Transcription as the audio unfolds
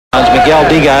pounds. Miguel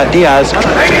Diaz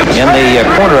in the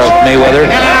corner of Mayweather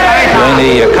doing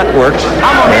the cut work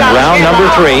in round number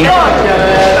 3.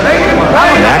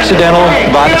 An accidental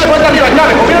butt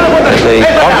as they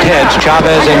bumped heads,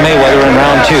 Chavez and Mayweather in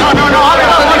round 2.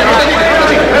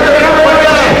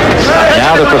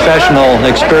 Now the professional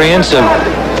experience of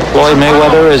Floyd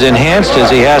Mayweather is enhanced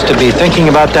as he has to be thinking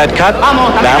about that cut,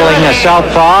 battling a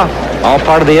southpaw, all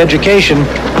part of the education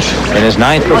in his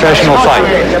 9th professional fight.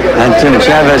 And Tim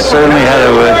Chavez certainly had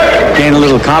to gain a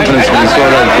little confidence when he saw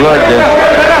that blood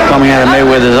coming out of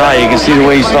Mayweather's eye. You can see the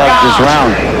way he started this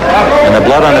round. And the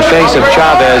blood on the face of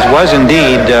Chavez was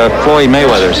indeed Floyd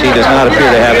Mayweather's. He does not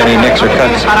appear to have any nicks or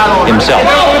cuts himself.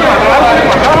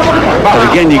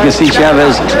 But again, you can see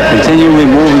Chavez continually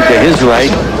moving to his right,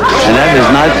 and that is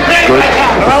not good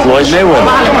for Floyd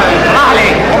Mayweather.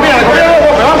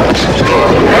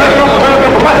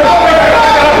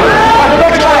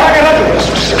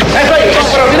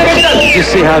 You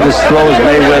see how this throws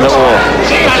Mayweather off.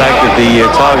 The fact that the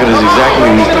target is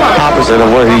exactly the opposite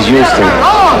of what he's used to.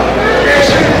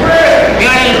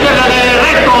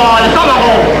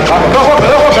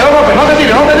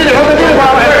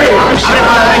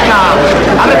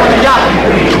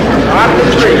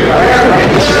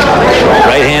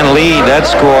 Right hand lead, that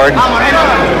scored.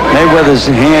 Mayweather's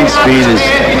hand speed is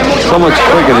so much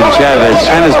quicker than Chavez,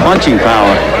 and his punching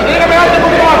power.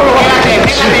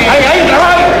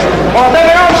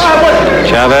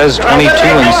 Chavez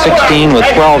 22-16 with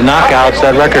 12 knockouts.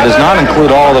 That record does not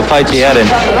include all the fights he had in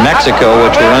Mexico,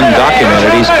 which were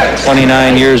undocumented. He's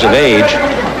 29 years of age.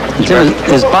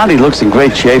 His body looks in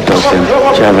great shape, though, Tim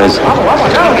Chavez.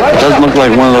 Doesn't look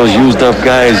like one of those used up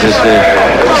guys that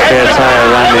spare tire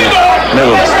around the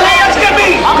middle.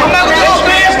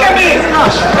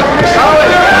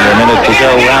 Under a minute to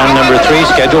go, round number 3,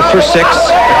 scheduled for 6.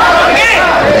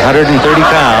 130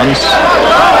 pounds.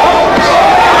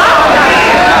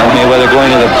 Mayweather going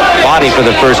to the body for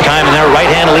the first time, and their right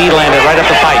hand lead landed right up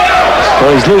the pipe.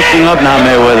 Well, he's loosening up now,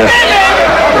 Mayweather.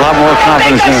 A lot more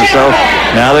confidence in himself.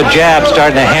 Now the jab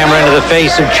starting to hammer into the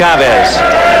face of Chavez.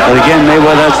 But again,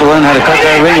 Mayweather has to learn how to cut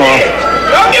that ring off.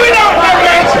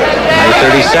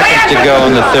 30 seconds to go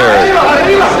in the 3rd.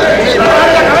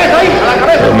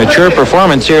 A mature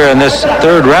performance here in this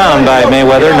 3rd round by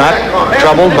Mayweather, not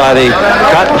troubled by the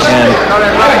cut, and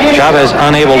Chavez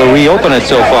unable to reopen it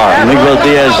so far. Miguel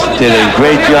Diaz did a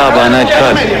great job on that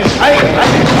cut.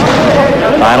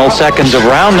 Final seconds of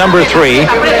round number 3.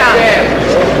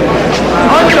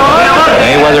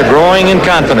 Mayweather growing in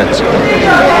confidence.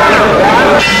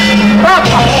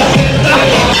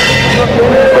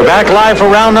 We're back live for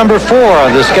round number 4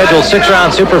 of the scheduled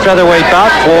 6-round super featherweight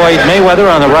bout. Floyd Mayweather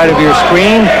on the right of your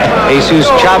screen. Jesus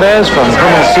Chavez from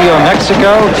Hermosillo,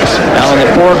 Mexico. Now in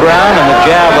the foreground, and the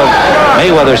jab of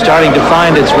Mayweather starting to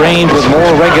find its range with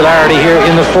more regularity here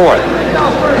in the 4th.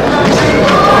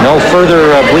 No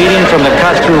further bleeding from the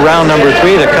cut through round number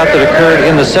 3, the cut that occurred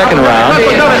in the 2nd round.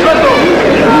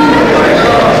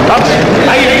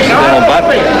 Butt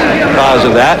because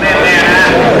of that.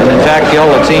 And in fact, Gil,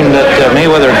 it seemed that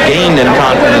Mayweather gained in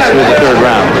confidence through the 3rd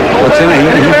round. He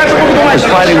was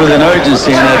fighting with an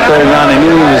urgency in that 3rd round. He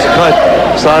knew he was cut,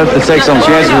 started to take some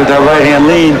chances with that right hand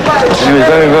lead, and he was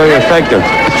very, very effective.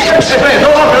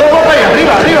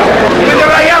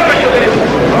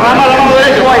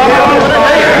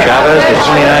 Chavez, the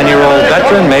 29-year-old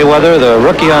veteran. Mayweather, the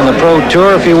rookie on the pro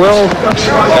tour, if you will.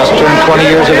 Just turned 20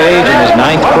 years of age in his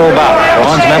 9th pro bout.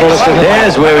 Bronze medalist in the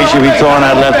There's where he should be throwing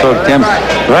that left hook, Tim.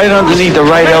 Right underneath the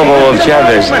right elbow of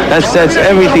Chavez. That sets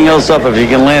everything else up if he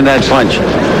can land that punch.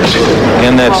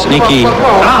 In that sneaky,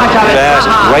 fast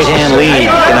right-hand lead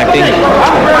connecting.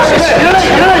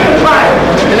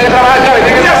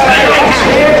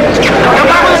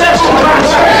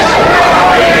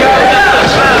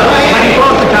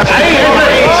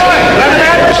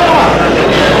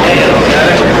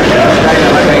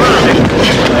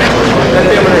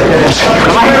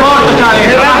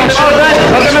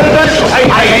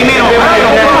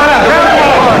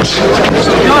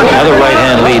 Another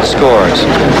right-hand lead scores.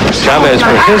 Chavez,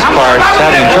 for his part, is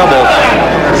having trouble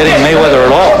hitting Mayweather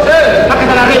at all.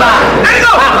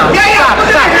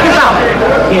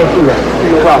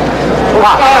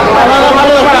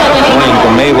 Going to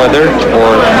Mayweather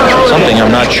or something,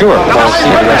 I'm not sure.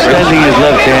 Extending his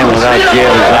left hand without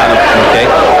jabbing out. Okay,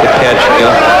 good catch,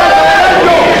 Gil.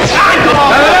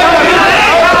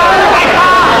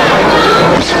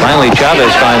 Finally,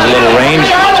 Chavez finds a little range,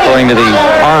 scoring to the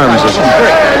arms of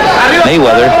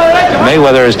Mayweather.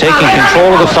 Mayweather is taking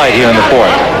control of the fight here in the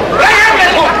 4th.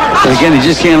 But again, he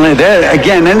just can't land there.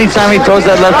 Again, anytime he throws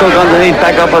that left hook underneath,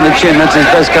 back up on the chin, that's his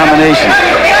best combination.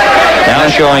 Now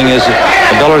showing his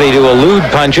ability to elude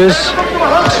punches,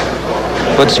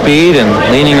 foot speed, and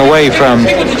leaning away from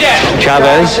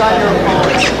Chavez.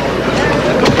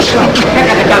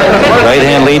 Right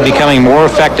hand lead becoming more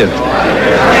effective.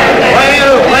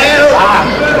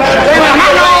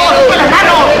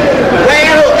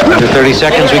 Under 30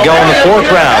 seconds we go in the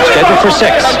fourth round, scheduled for 6.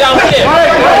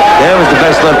 That was the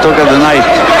best left hook of the night.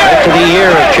 Right to the ear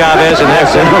of Chavez, and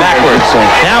that's him backwards.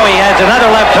 Now he adds another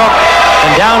left hook,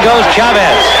 and down goes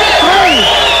Chavez.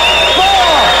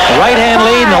 The right hand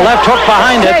lead and the left hook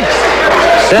behind it,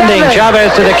 sending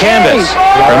Chavez to the canvas.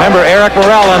 Remember, Eric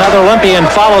Morrell, another Olympian,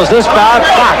 follows this bout,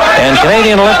 and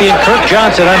Canadian Olympian Kirk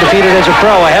Johnson, undefeated as a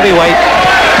pro, a heavyweight,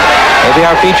 will be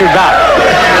our featured bout.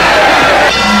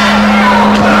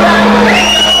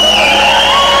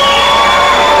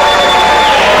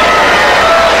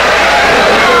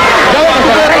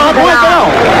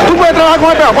 Tú puedes trabajar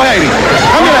con el perro, pues ahí.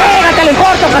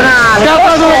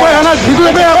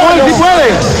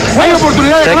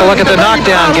 Take a look at the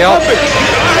knockdown, Gil.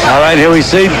 All right, here we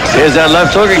see. Here's that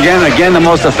left hook again. Again, the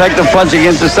most effective punch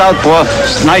against the southpaw.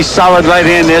 Nice, solid right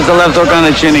hand. There's the left hook on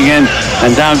the chin again.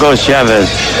 And down goes Chavez.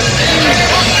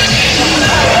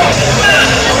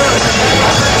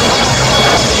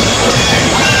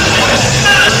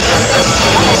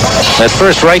 That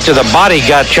first right to the body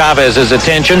got Chavez's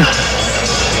attention.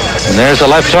 And there's the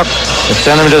left hook that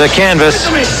sent him to the canvas.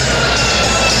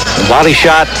 The body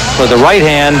shot for the right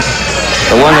hand,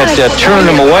 the one that turned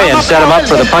him away and set him up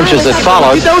for the punches that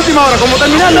followed. So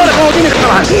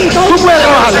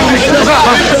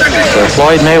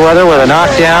Floyd Mayweather with a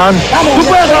knockdown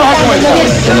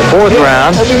in the fourth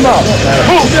round. And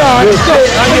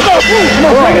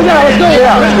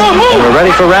we're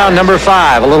ready for round number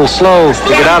 5. A little slow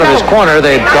to get out of his corner.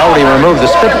 They'd already removed the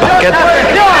spit bucket.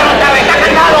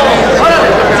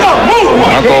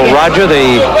 Uncle Roger,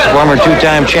 the former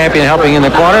 2-time champion, helping in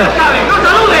the corner.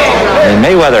 And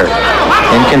Mayweather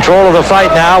in control of the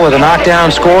fight now with a knockdown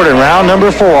scored in round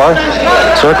number 4.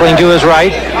 Circling to his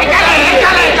right.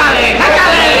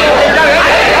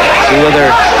 See whether,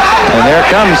 and there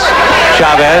comes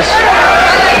Chavez.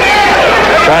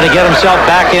 Trying to get himself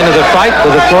back into the fight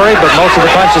with a flurry, but most of the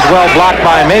punches well blocked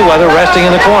by Mayweather, resting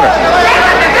in the corner.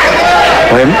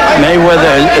 Well,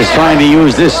 Mayweather is trying to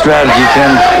use this strategy,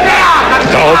 Tim,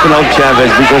 to open up Chavez,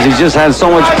 because he's just had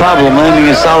so much problem landing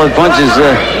his solid punches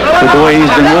with the way he's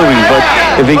been moving. But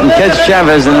if he can catch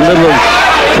Chavez in the middle of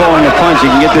throwing a punch, he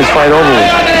can get this fight over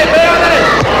with.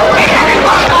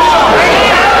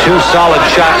 2 solid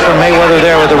shots from Mayweather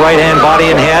there with the right hand,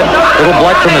 body and head. Little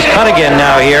blood from his cut again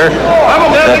now here.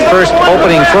 That first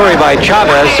opening flurry by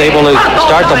Chavez able to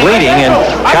start the bleeding, and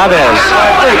Chavez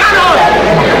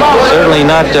certainly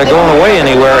not going away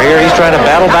anywhere here. He's trying to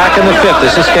battle back in the 5th.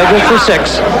 This is scheduled for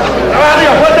 6.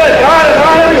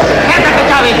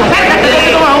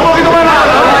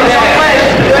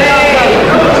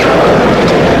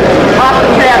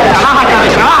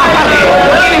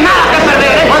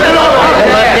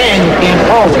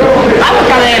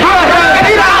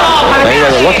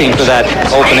 Mayweather looking for that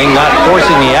opening, not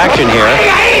forcing the action here.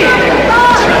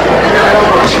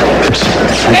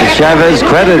 And to Chavez's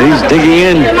credit, he's digging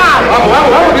in.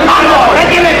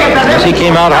 As he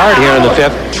came out hard here in the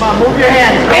 5th.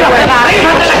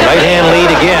 Right hand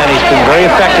lead again. He's been very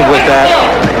effective with that.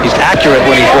 He's accurate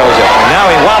when he throws it. And now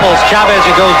he wobbles Chavez,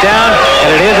 who goes down,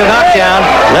 and it is a knockdown.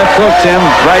 Left hook, Tim.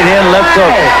 Right hand, left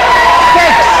hook.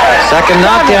 Second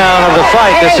knockdown of the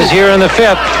fight. This is here in the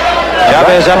 5th.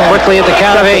 Chavez up quickly at the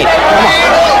count of 8. 5,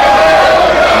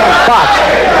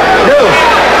 2.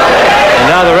 And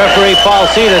now the referee, Paul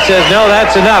Cita, says, no,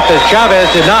 that's enough, as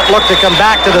Chavez did not look to come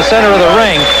back to the center of the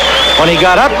ring. When he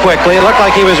got up quickly, it looked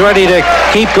like he was ready to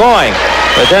keep going.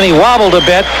 But then he wobbled a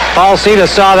bit. Paul Cita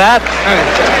saw that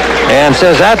and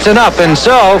says that's enough. And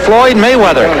so Floyd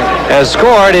Mayweather has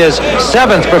scored his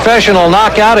 7th professional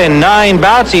knockout in 9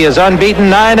 bouts. He is unbeaten,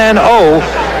 9-0,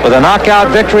 with a knockout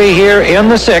victory here in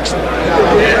the 6th.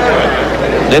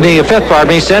 In the 5th, pardon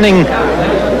me, sending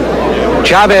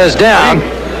Chavez down.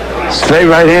 Straight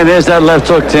right hand. There's that left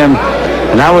hook, Tim.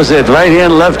 And that was it. Right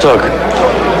hand, left hook.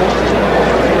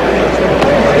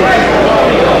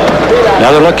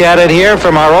 Another look at it here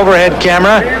from our overhead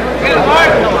camera.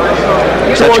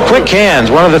 Such quick hands.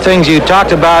 One of the things you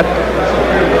talked about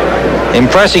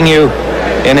impressing you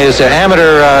in his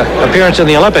amateur appearance in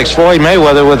the Olympics, Floyd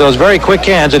Mayweather, with those very quick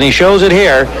hands, and he shows it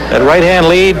here. That right hand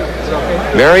lead,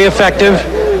 very effective.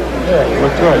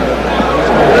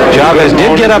 Chavez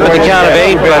did get up at the count of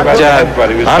 8, but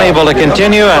unable to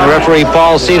continue, and referee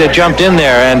Paul Cita jumped in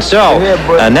there. And so,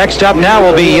 next up now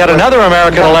will be yet another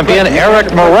American Olympian,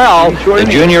 Eric Morrell, the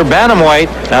junior bantamweight.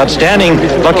 Outstanding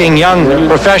looking young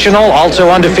professional, also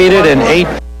undefeated in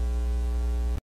 8